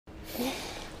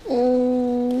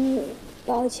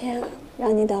抱歉，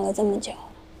让你等了这么久。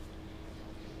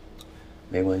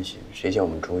没关系，谁叫我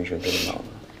们朱医生这么忙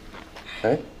呢？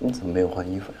哎，你怎么没有换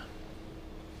衣服呀？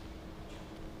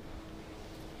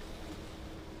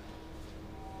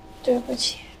对不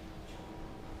起，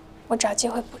我找机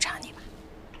会补偿你吧。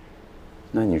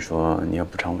那你说你要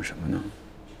补偿我什么呢？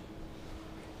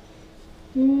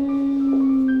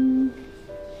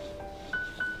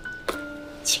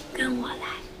请跟我来。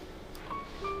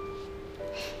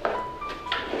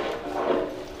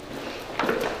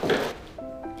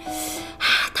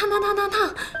烫！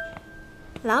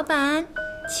老板，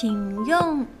请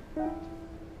用。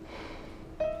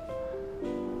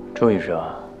朱医生，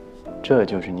这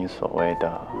就是你所谓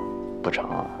的补偿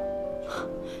啊？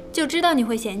就知道你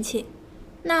会嫌弃，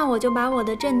那我就把我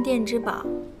的镇店之宝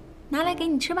拿来给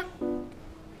你吃吧。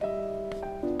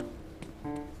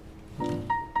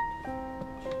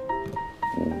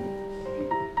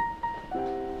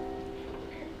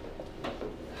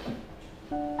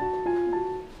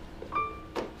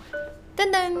噔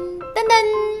噔噔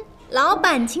噔，老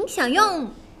板请享用，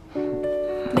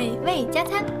美味加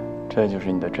餐。这就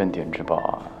是你的镇店之宝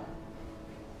啊！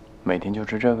每天就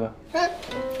吃这个？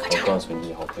我告诉你，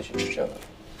以后不许吃这个，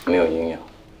没有营养，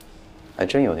还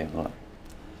真有点饿。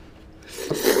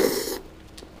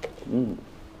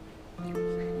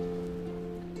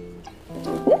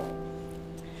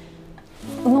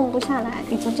我弄不下来，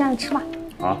你就这样吃吧。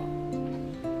好。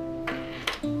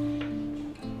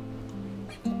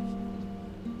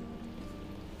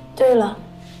对了，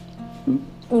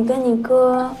你跟你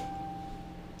哥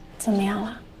怎么样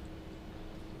了？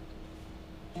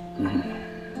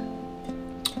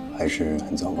还是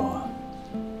很糟糕啊。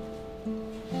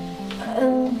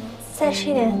再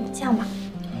吃一点酱吧。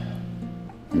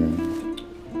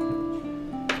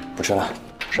不吃了，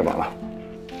吃饱了。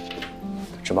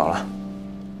吃饱了。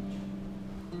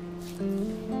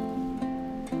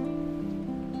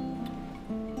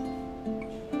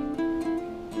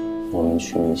我们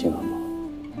去旅行好不好？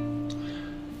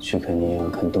去肯尼亚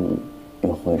看动物，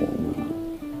又或者呢，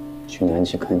去南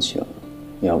极看企鹅，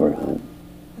要不然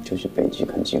就去北极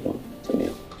看极光，怎么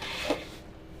样？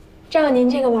照您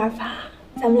这个玩法，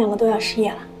咱们两个都要失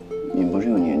业了。你不是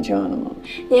有年假了吗？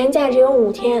年假只有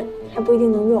5天，还不一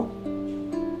定能用。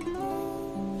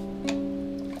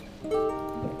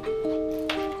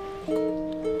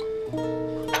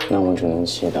那我只能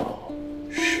祈祷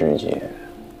世界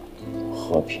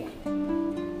和平，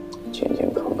健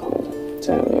健康康的，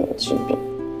再没有疾病。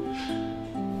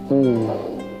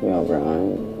要不然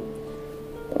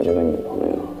我这个女朋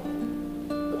友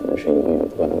可能是永远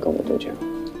不可能跟我对象。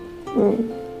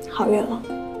好运了。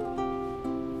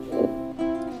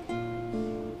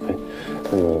哎，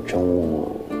那你周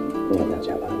末要不要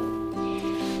加班？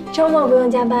周末不用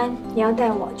加班，你要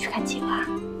带我去看企鹅啊？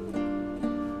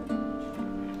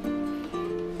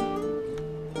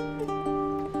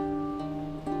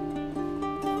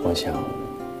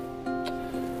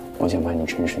我想把你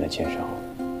诚实的介绍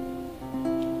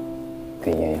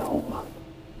给爷爷和我妈。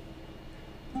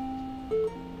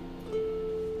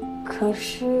可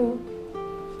是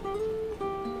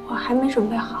我还没准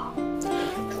备好。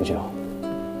朱旧，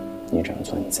你只要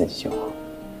做你自己就好，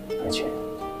而且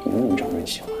你那么招人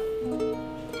喜欢。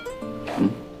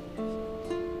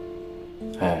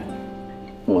哎，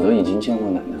我都已经见过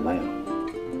奶奶了呀。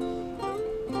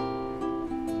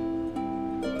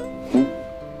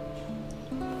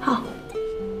好。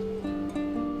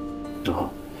那好，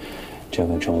这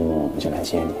个周末我就来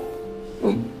接你。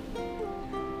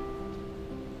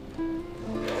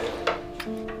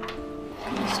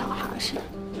跟小孩似的。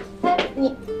哎，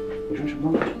你说什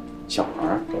么？小孩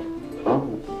儿？啊？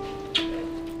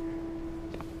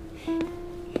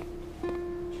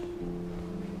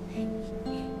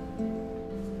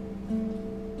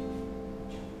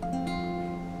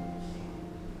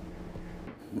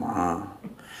妈，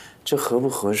这合不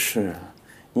合适，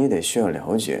你也得需要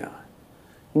了解啊。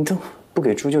你都不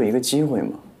给朱旧一个机会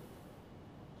吗？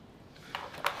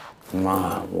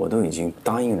妈，我都已经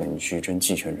答应了你去争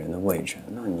继承人的位置，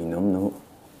那你能不能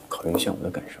考虑一下我的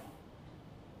感受？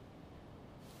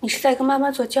你是在跟妈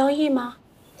妈做交易吗？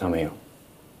那没有，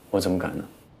我怎么敢呢？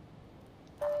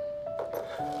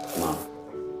妈，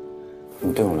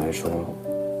你对我来说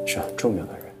是很重要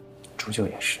的人，朱旧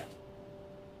也是。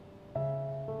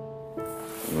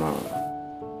妈，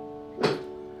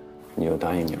你就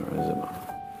答应你儿子吧。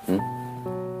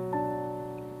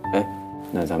哎，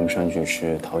那咱们上去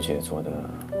吃桃姐做的，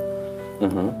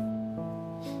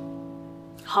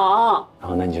好。然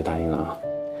后那你就答应了啊。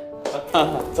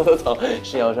走，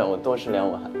是要让我多吃2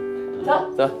碗。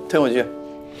走，推我去。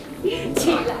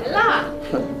起来啦！